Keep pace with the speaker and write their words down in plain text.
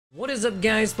is up,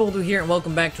 guys? Poledoo here, and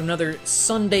welcome back to another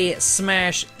Sunday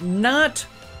Smash, not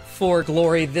for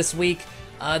glory this week.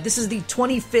 This is the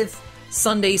 25th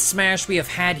Sunday Smash we have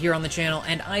had here on the channel,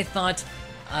 and I thought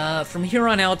from here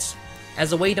on out,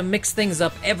 as a way to mix things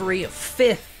up, every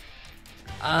 5th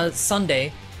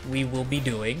Sunday, we will be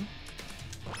doing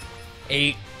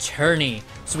a tourney.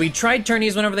 So we tried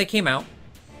tourneys whenever they came out,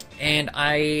 and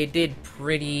I did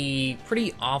pretty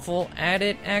awful at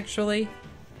it, actually.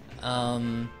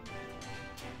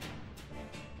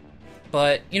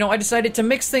 But, you know, I decided to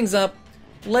mix things up.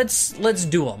 Let's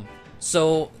do them.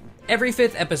 So, every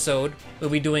 5th episode, we'll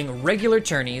be doing regular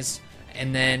tourneys,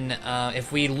 and then,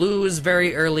 if we lose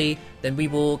very early, then we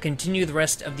will continue the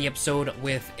rest of the episode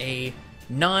with a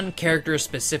non-character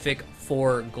specific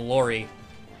for glory.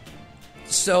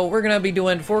 So, we're gonna be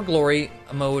doing for glory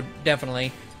mode,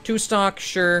 definitely. 2-stock,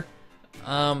 sure,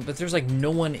 but there's like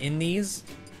no one in these.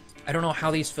 I don't know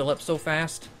how these fill up so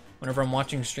fast whenever I'm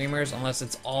watching streamers, unless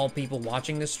it's all people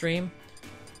watching the stream.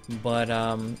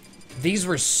 But, these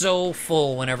were so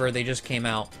full whenever they just came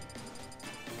out.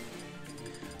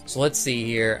 So let's see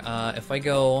here. If I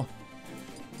go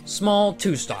small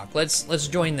 2-stock, let's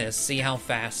join this. See how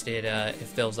fast it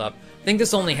fills up. I think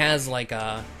this only has like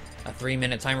a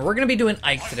 3-minute timer. We're gonna be doing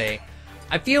Ike today.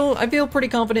 I feel pretty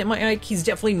confident in my Ike. He's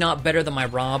definitely not better than my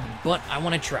R.O.B, but I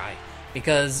want to try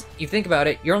because you think about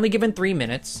it, you're only given 3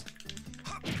 minutes.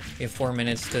 You have 4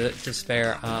 minutes to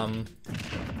spare.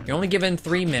 You're only given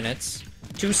 3 minutes,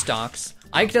 2 stocks.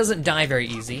 Ike doesn't die very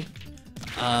easy.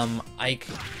 Ike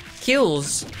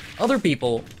kills other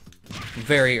people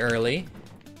very early.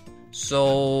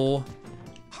 So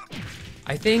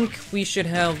I think we should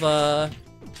have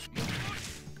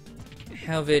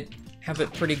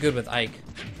it pretty good with Ike.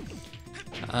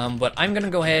 But I'm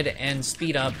gonna go ahead and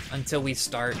speed up until we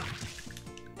start,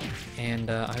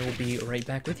 and I will be right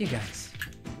back with you guys.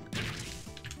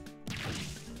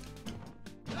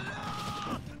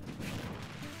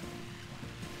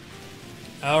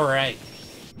 Alright.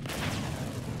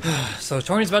 So,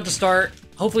 tourney's about to start.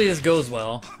 Hopefully this goes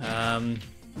well. I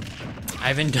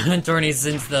haven't done a tourney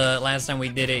since the last time we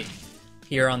did it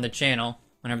here on the channel,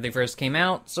 whenever they first came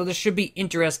out. So this should be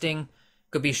interesting.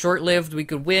 Could be short-lived, we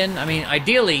could win. I mean,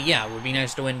 ideally, yeah, it would be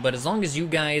nice to win, but as long as you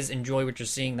guys enjoy what you're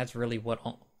seeing, that's really what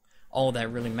all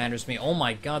that really matters to me. Oh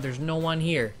my god, there's no one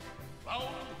here.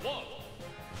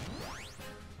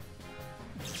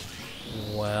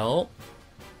 Well,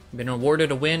 been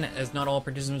awarded a win as not all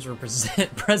participants were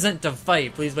present to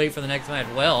fight. Please wait for the next match.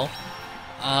 Well,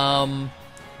 out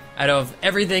of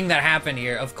everything that happened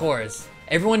here, of course,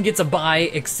 everyone gets a bye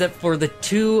except for the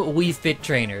 2 Wii Fit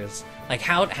trainers. Like,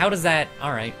 how does that...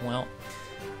 Alright, well,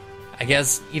 I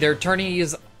guess either tourney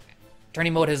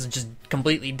mode has just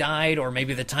completely died, or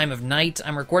maybe the time of night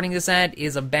I'm recording this at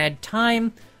is a bad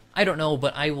time. I don't know,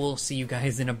 but I will see you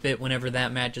guys in a bit whenever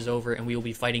that match is over, and we will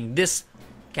be fighting this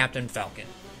Captain Falcon.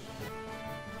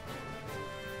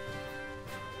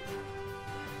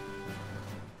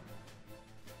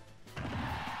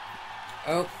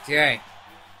 Okay.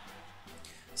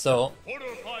 So,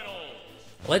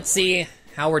 let's see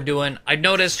how we're doing. I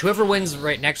noticed whoever wins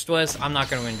right next to us, I'm not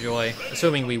going to enjoy,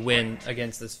 assuming we win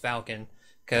against this Falcon.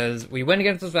 Because we win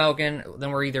against this Falcon,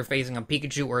 then we're either facing a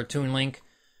Pikachu or a Toon Link.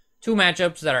 2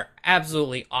 matchups that are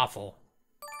absolutely awful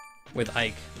with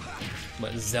Ike.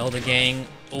 But Zelda Gang,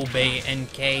 Obey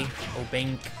NK,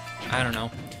 Obank, I don't know.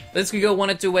 This could go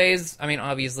one of 2 ways, I mean,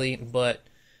 obviously, but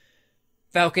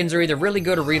Falcons are either really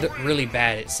good or really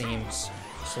bad, it seems.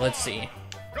 So let's see.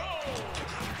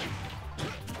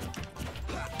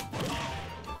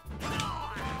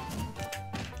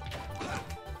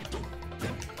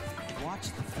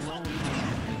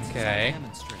 Okay.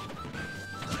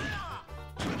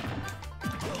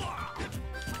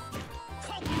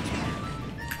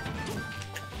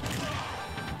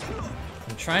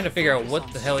 I'm trying to figure out what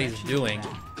the hell he's doing,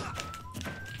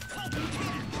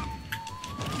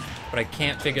 but I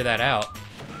can't figure that out.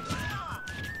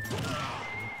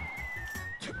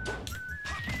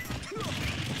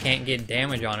 Can't get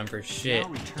damage on him for shit.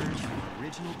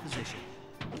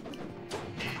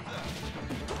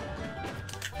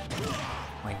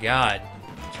 My god.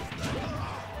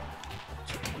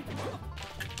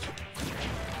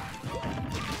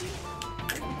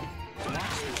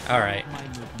 Alright.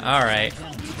 Alright.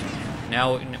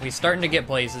 Now we're starting to get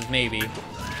places, maybe.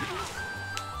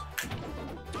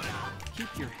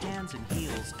 Keep your hands and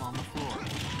heels on the floor.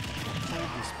 Hold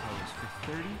this pose for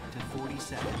 30 to 40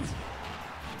 seconds.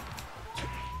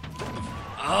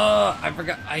 Oh, I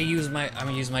forgot. I'm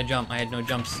gonna use my jump. I had no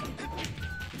jumps.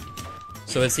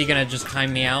 So is he gonna just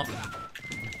time me out?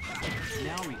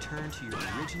 Now return to your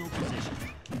original position.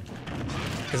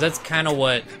 Because that's kind of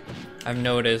what I've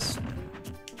noticed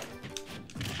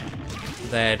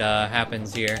that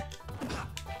happens here.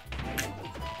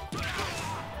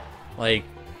 Like,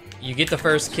 you get the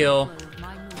first kill,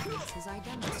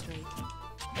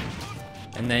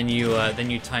 and then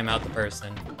you time out the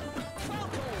person.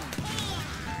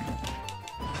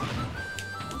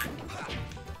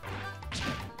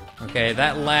 Okay,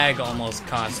 that lag almost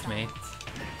cost me.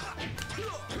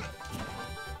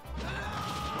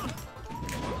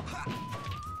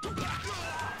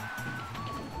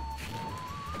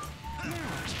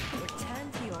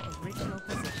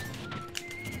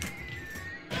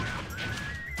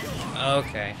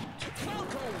 Okay.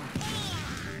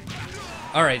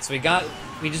 Alright, so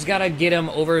we just gotta get him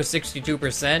over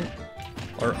 62%,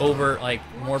 or over, like,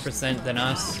 more percent than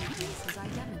us.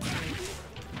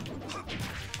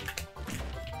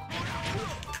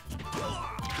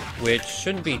 Which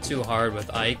shouldn't be too hard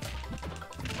with Ike.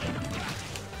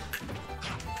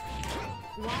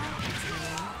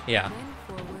 Yeah.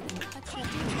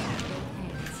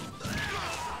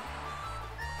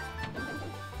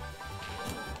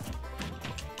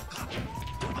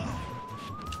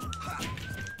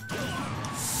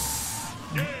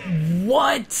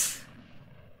 What?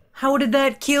 How did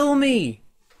that kill me?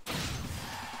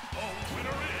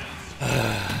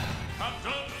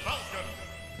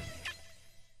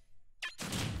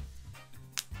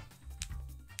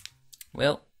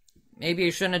 Well, maybe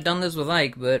I shouldn't have done this with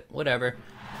Ike, but whatever.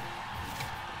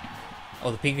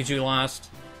 Oh, the Pikachu lost.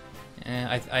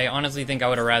 I honestly think I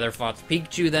would have rather fought the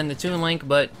Pikachu than the Toon Link,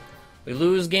 but we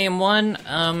lose game one.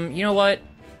 You know what?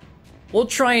 We'll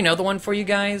try another one for you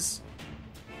guys.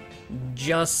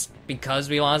 Just because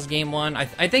we lost game one.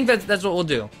 I think that's what we'll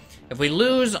do. If we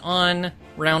lose on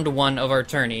round one of our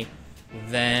tourney,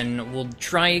 then we'll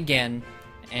try again,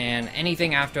 and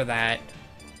anything after that,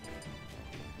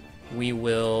 we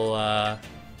will,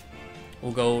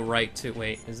 we'll go right to,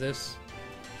 wait, is this?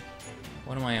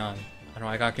 What am I on? I don't know,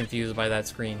 I got confused by that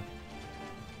screen.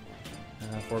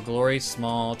 For glory,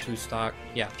 small, 2 stock,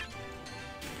 yeah.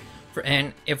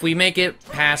 And if we make it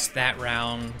past that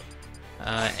round,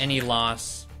 any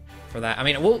loss for that, I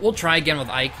mean, we'll try again with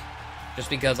Ike, just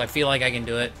because I feel like I can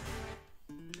do it.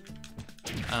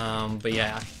 But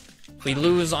yeah, if we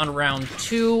lose on round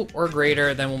 2 or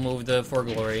greater, then we'll move to For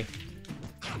Glory.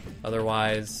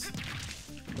 Otherwise,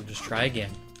 we'll just try again.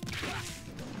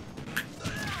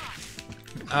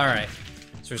 Alright,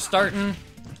 so we're starting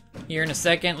here in a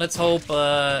second. Let's hope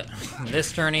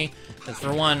this tourney is,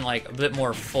 for one, like, a bit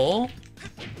more full.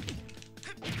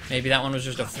 Maybe that one was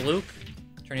just a fluke.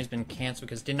 Tourney's been canceled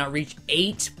because it did not reach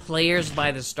 8 players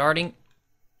by the starting.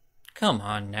 Come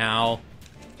on now.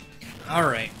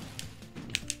 Alright.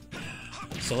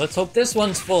 So let's hope this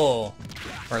one's full.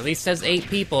 Or at least has 8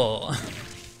 people.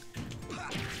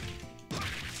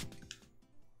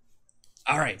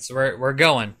 Alright, so we're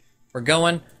going. We're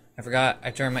going. I forgot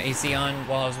I turned my AC on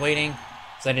while I was waiting,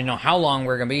 so I didn't know how long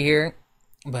we're gonna be here.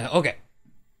 But okay.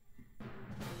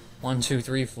 1, 2,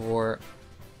 3, 4.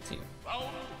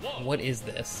 What is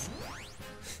this?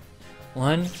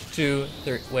 1, 2,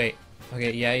 3. Wait.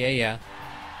 Okay, yeah.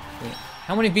 Wait.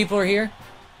 How many people are here?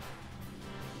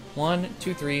 1,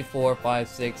 2, 3, 4, 5,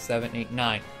 6, 7, 8,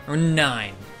 9. Or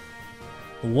 9.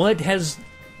 What has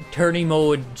tourney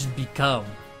mode become?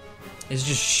 It's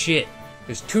just shit.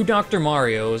 There's 2 Dr.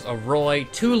 Marios, a Roy,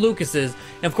 2 Lucases,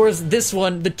 and of course this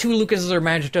one, the 2 Lucases are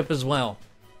matched up as well.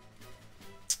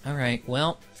 Alright,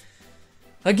 well,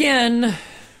 again,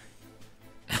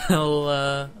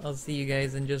 I'll see you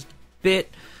guys in just a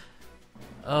bit.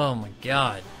 Oh my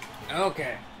god.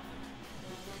 Okay.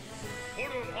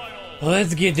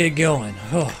 Let's get it going.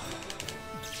 Oh.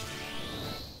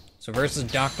 So versus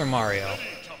Dr. Mario.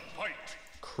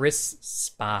 Chris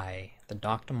Spy, the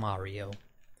Dr. Mario.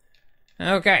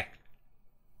 Okay.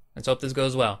 Let's hope this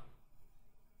goes well.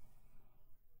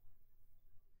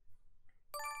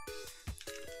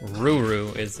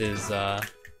 Ruru is his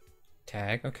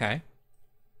tag. Okay.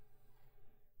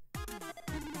 3,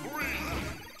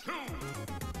 2,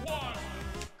 1,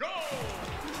 go!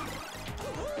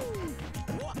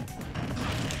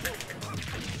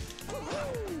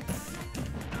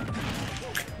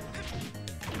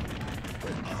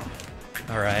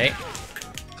 All right.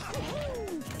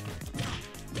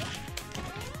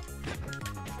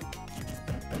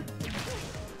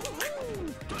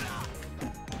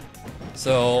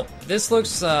 So this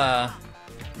looks much,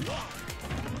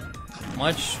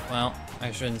 well,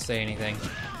 I shouldn't say anything.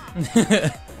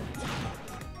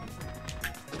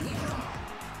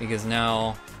 Because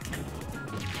now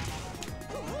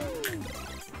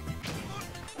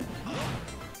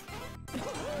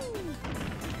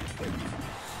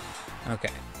Okay.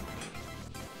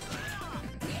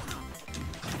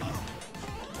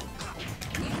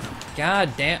 God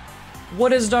damn.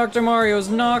 What is Dr. Mario's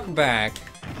knockback?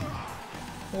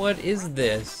 What is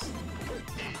this?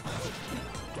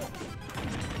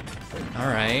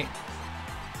 Alright.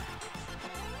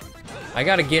 I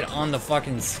gotta get on the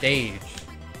fucking stage.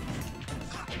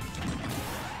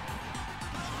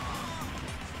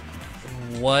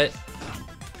 What?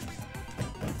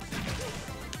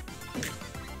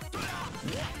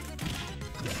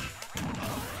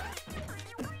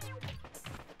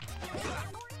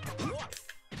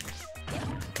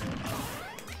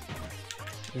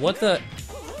 What the?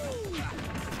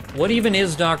 What even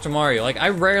is Dr. Mario? Like, I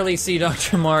rarely see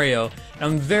Dr. Mario, and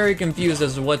I'm very confused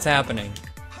as to what's happening.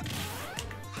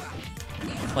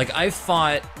 Like, I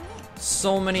fought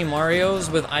so many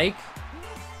Marios with Ike.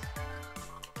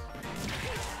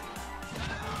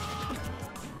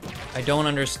 I don't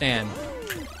understand.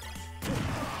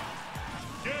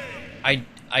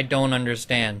 I don't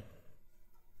understand.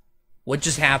 What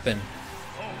just happened?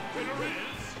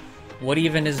 What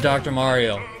even is Dr.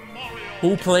 Mario?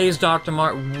 Who plays Dr.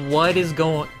 Mario? What is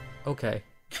going... Okay.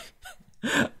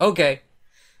 Okay.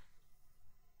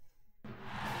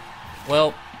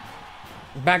 Well,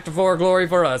 back to 4 glory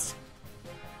for us.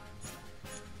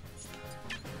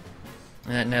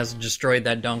 And that has destroyed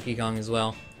that Donkey Kong as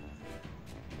well.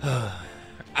 I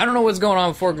don't know what's going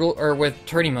on with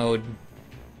Tourney mode.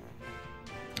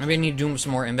 I may need to do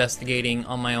some more investigating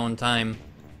on my own time.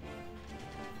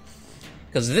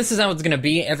 Because this is how it's gonna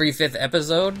be every 5th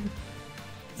episode.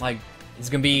 Like, it's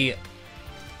gonna be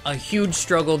a huge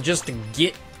struggle just to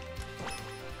get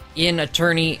in a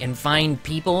tourney and find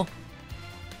people.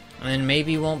 And then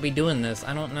maybe won't be doing this,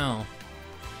 I don't know.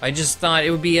 I just thought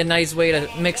it would be a nice way to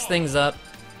mix things up.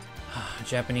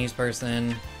 Japanese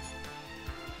person.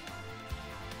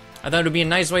 I thought it would be a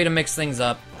nice way to mix things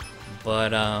up,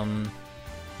 but,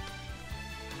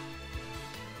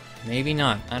 maybe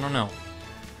not. I don't know.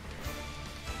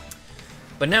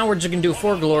 But now we're just gonna do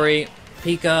 4 glory.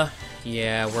 Pika,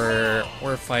 yeah,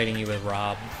 we're fighting you with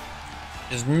Rob.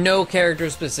 There's no character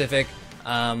specific.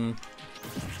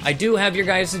 I do have your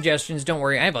guys' suggestions, don't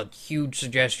worry. I have a huge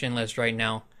suggestion list right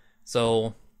now.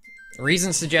 So,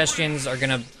 recent suggestions are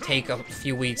gonna take a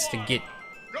few weeks to get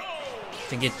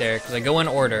there, because I go in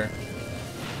order.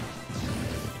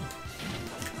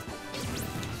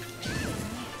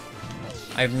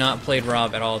 I have not played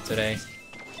Rob at all today.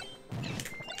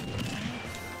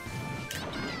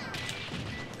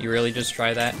 You really just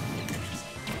try that?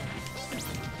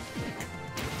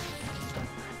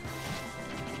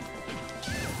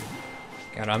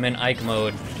 God, I'm in Ike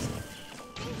mode.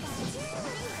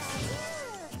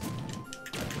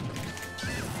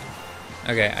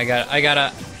 Okay,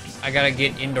 I gotta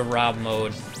get into Rob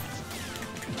mode.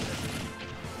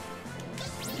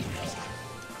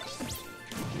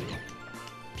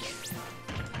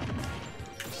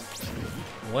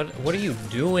 What are you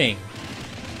doing?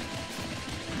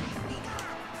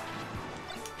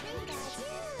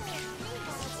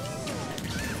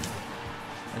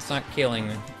 It's not killing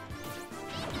me.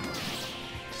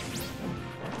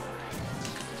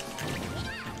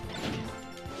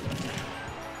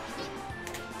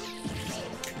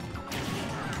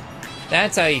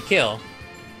 That's how you kill.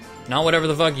 Not whatever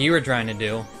the fuck you were trying to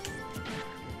do.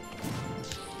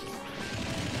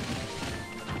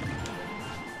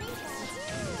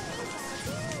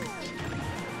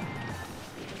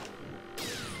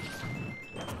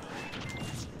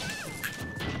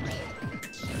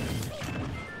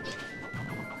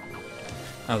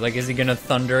 I was like, is he gonna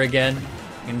thunder again?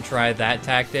 Gonna try that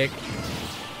tactic?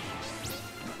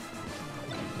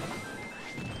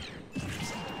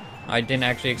 I didn't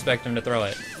actually expect him to throw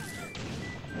it.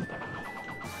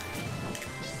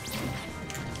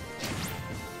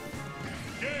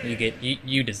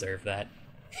 You deserve that.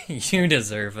 You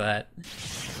deserve that.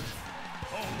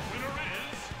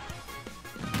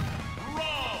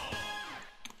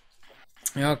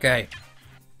 Okay.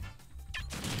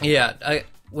 Yeah,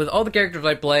 with all the characters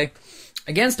I play,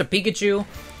 against a Pikachu,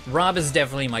 Rob is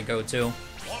definitely my go-to.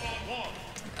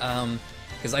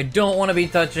 Because I don't want to be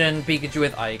touching Pikachu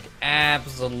with Ike.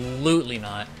 Absolutely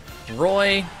not.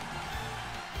 Roy?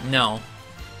 No.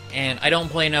 And I don't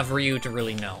play enough Ryu to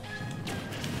really know.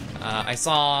 I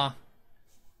saw...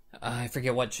 I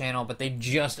forget what channel, but they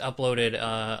just uploaded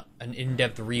an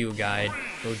in-depth Ryu guide.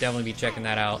 So we'll definitely be checking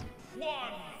that out.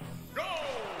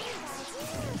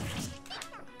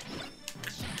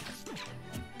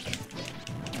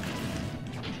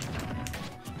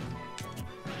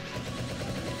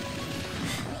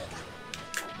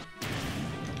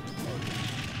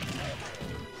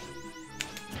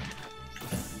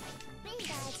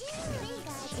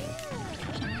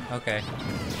 Okay.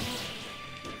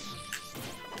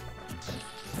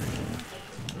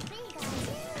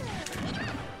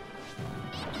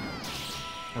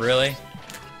 Really?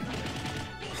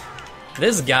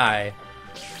 This guy.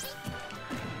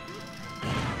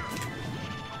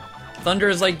 Thunder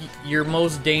is like your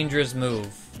most dangerous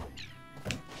move.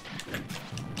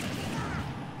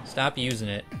 Stop using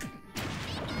it.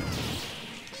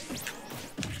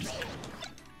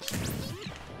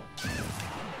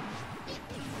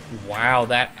 Wow,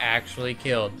 that actually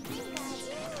killed.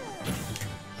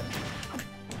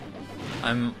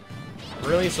 I'm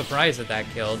really surprised that that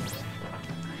killed.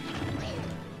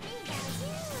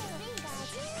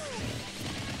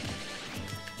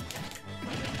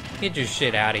 Get your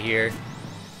shit out of here.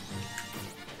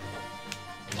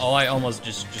 Oh, I almost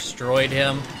just destroyed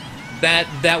him.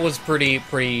 That was pretty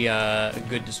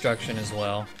good destruction as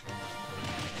well.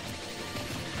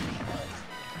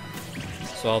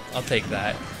 So I'll take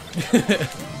that.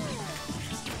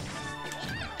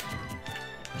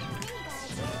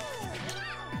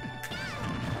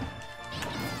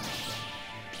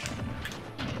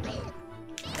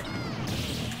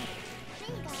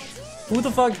 Who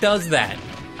the fuck does that?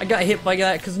 I got hit by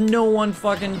that because no one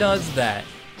fucking does that.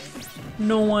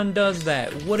 No one does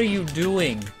that. What are you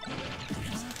doing?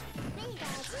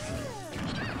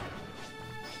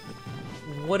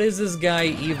 What is this guy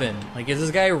even? Like, is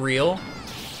this guy real?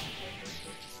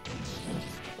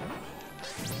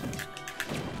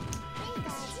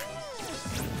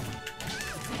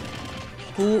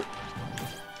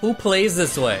 Who plays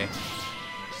this way?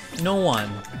 No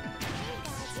one.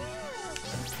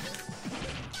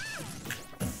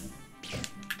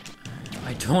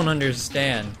 I don't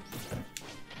understand.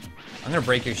 I'm gonna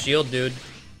break your shield, dude.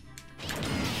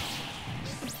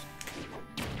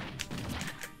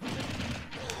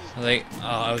 Like, oh,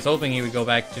 I was hoping he would go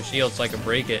back to shield so I could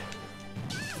break it.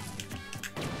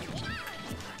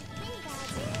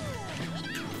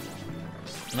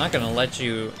 I'm not gonna let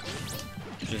you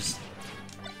just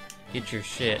get your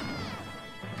shit.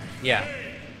 Yeah.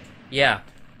 Yeah.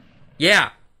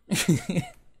 Yeah!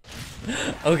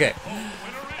 Okay.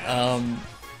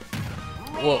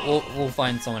 We'll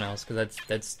find someone else, because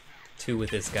that's 2 with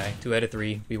this guy. 2 out of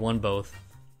 3. We won both.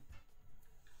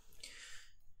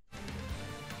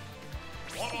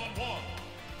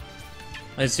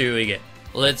 Let's see what we get.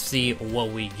 Let's see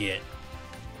what we get.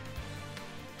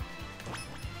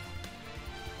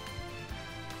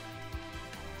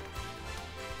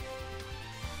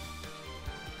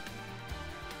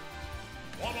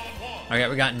 Alright,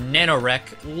 we got Nanorek.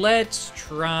 Let's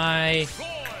try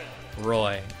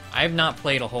Roy. I have not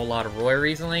played a whole lot of Roy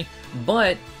recently,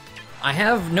 but I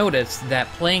have noticed that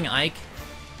playing Ike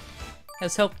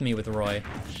has helped me with Roy.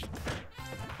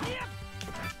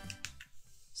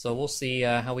 So we'll see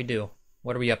how we do.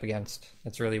 What are we up against?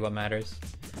 That's really what matters.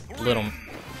 Little. 3,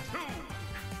 2,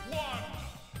 1,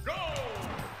 go!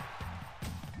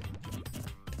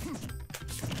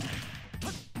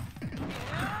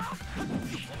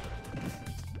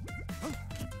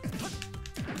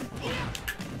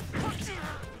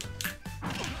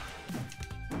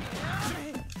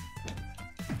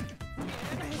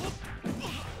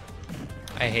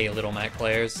 I hate Little Mac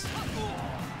players.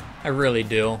 I really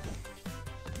do.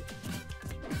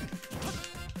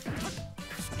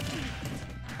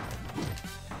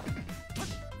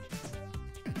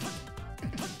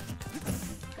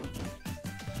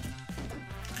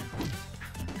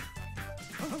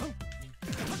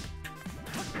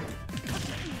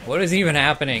 What is even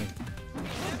happening?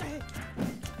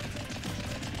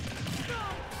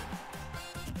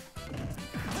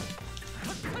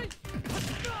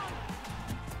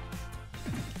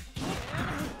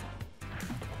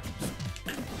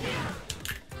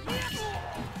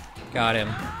 Got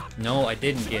him. No, I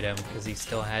didn't get him because he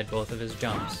still had both of his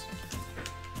jumps.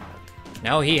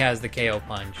 Now he has the KO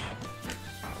punch.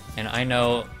 And I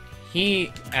know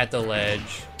he at the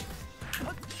ledge.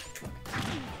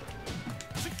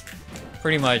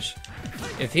 Pretty much,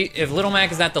 if Little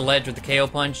Mac is at the ledge with the KO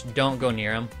punch, don't go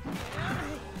near him.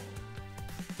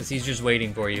 Because he's just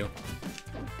waiting for you.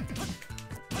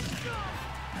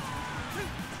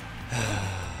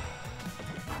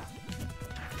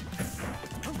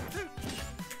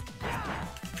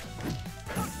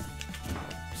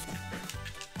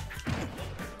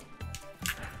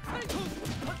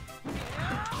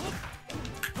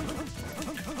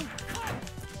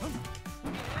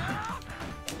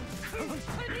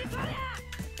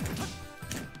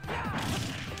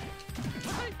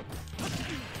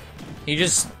 You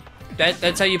just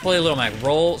that's how you play Little Mac.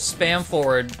 Roll, spam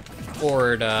forward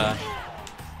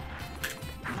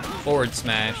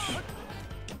smash.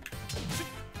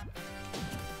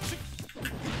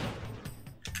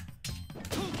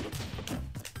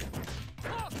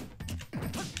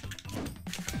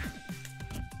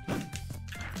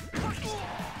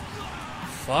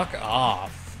 fuck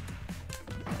off.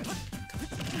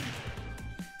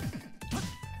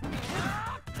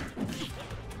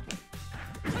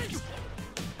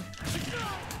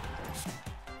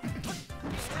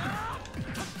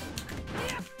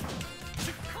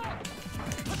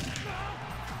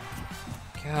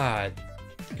 God.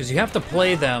 Because you have to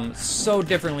play them so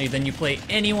differently than you play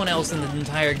anyone else in the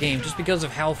entire game just because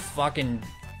of how fucking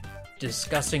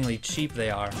disgustingly cheap they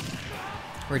are.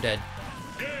 We're dead.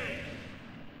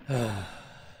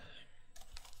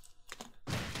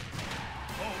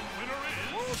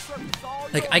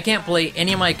 Like, I can't play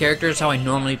any of my characters how I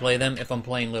normally play them if I'm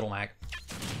playing Little Mac.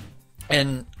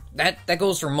 And that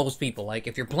goes for most people. Like,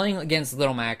 if you're playing against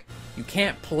Little Mac, you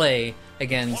can't play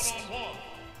against...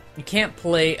 You can't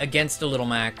play against a Little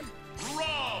Mac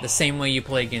the same way you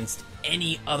play against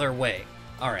any other way.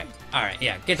 Alright,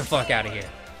 yeah, get the fuck out of here.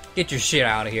 Get your shit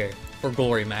out of here for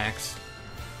Glory Max.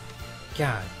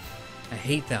 God, I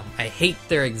hate them. I hate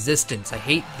their existence. I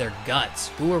hate their guts.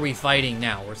 Who are we fighting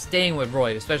now? We're staying with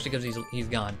Roy, especially because he's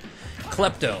gone.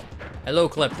 Klepto. Hello,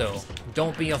 Klepto.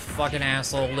 Don't be a fucking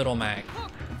asshole, Little Mac.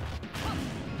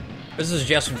 This is a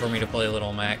suggestion for me to play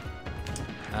Little Mac.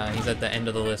 He's at the end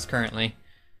of the list currently.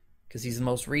 Because he's the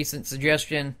most recent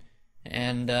suggestion,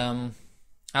 and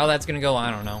how that's gonna go,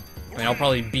 I don't know. I mean, I'll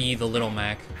probably be the Little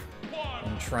Mac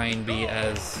and try and be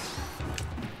as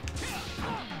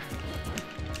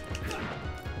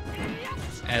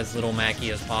Little Mac-y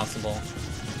as possible,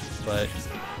 but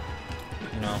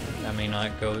you know, that may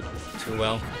not go too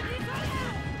well.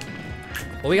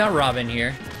 Well, we got Robin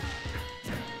here.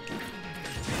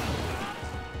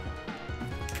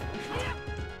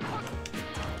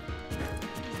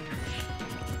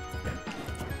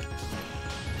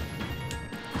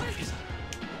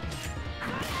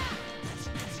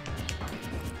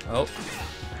 Oh.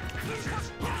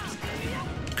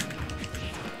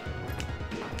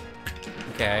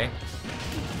 Okay.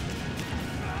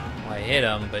 Well, I hit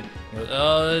him, but he was,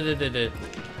 oh,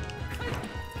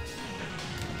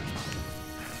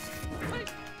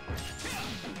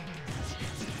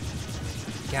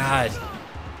 God.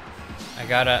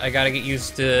 I gotta get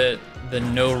used to the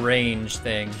no range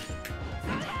thing.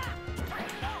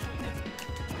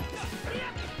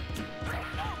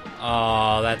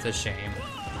 Oh, that's a shame.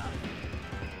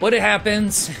 But it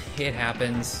happens. It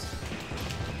happens.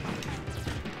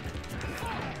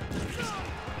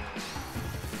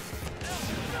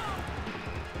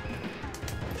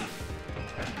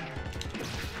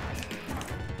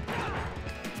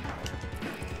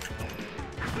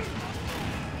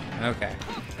 Okay.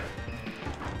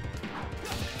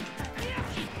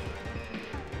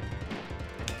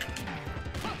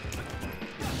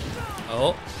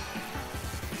 Oh.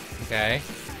 Okay.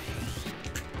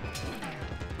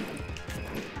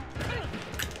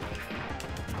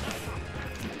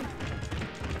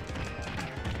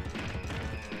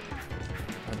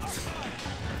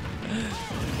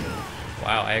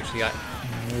 Wow, I actually got...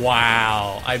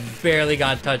 Wow, I barely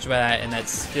got touched by that, and that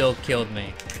still killed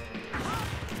me.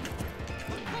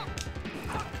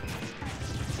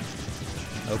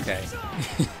 Okay.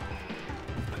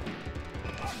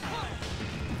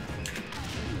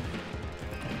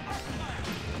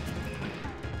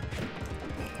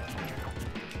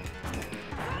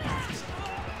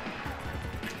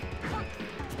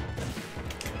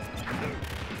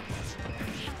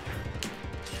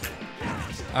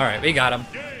 Alright, we got him.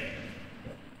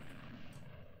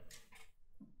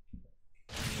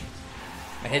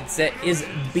 My headset is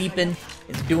beeping.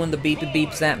 It's doing the beepy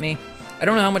beeps at me. I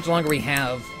don't know how much longer we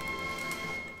have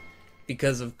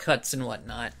because of cuts and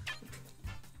whatnot.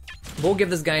 We'll give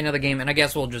this guy another game, and I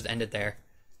guess we'll just end it there.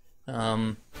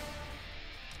 There's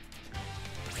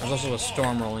also a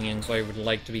storm rolling in, so I would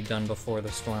like to be done before the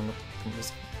storm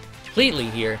is completely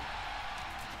here.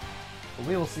 But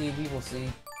we will see, we will see.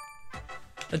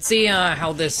 Let's see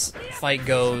how this fight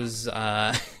goes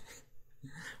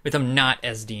with him not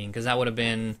SDing, because that would have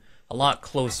been a lot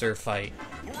closer fight.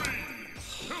 3,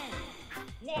 2,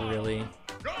 1, Really?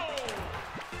 go!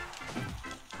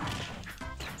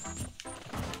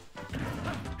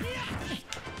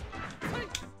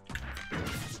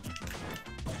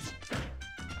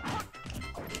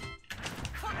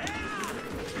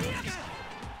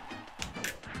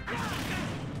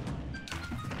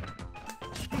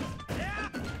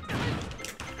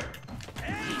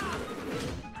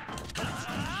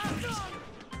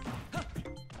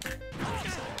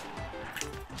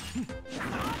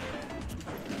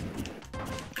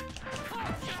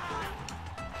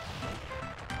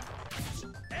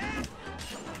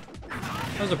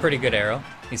 That was a pretty good arrow.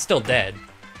 He's still dead.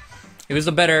 He was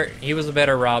a better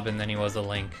Robin than he was a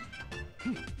Link.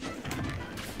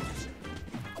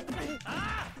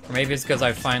 Or maybe it's because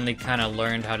I finally kind of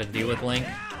learned how to deal with Link.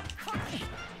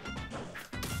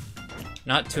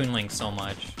 Not Toon Link so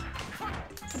much.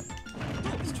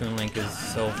 This Toon Link is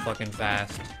so fucking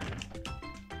fast.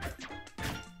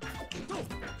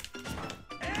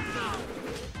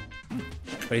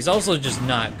 But he's also just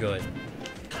not good.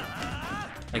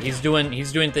 Like he's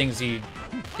doing things he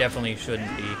definitely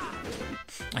shouldn't be.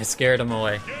 I scared him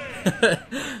away.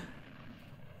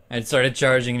 I started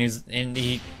charging and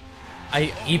he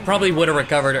probably would have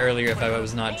recovered earlier if I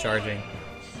was not charging.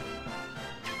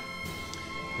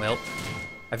 Well,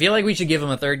 I feel like we should give him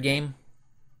a third game.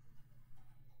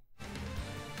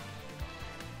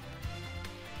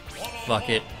 Fuck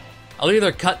it. I'll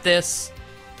either cut this,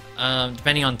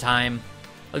 depending on time.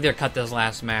 I'll either cut this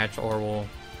last match or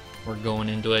we're going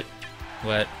into it.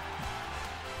 But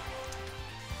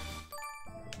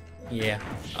yeah.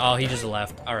 Oh, he just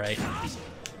left. All right.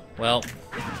 Well,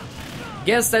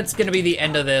 guess that's gonna be the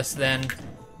end of this then.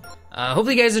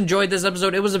 Hopefully you guys enjoyed this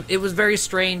episode. It was very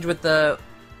strange with the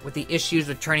issues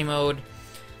with Tourney mode.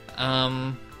 But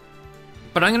I'm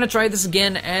gonna try this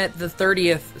again at the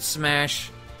 30th Smash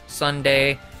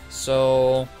Sunday.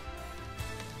 So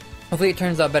hopefully it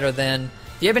turns out better then.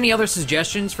 Do you have any other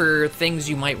suggestions for things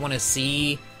you might want to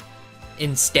see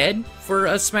instead for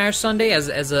a Smash Sunday as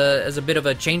a bit of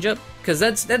a change up? Because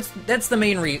that's the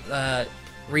main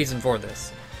reason for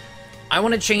this. I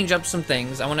want to change up some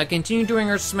things. I want to continue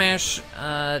doing our Smash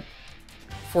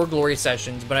for Glory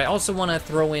sessions, but I also want to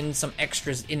throw in some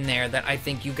extras in there that I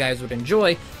think you guys would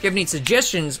enjoy. If you have any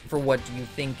suggestions for what you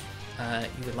think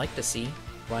you would like to see,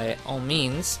 by all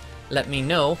means, let me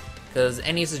know, because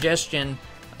any suggestion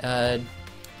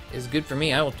is good for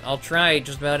me. I'll try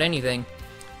just about anything.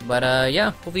 But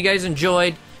yeah, hope you guys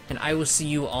enjoyed, and I will see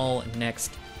you all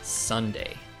next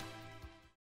Sunday.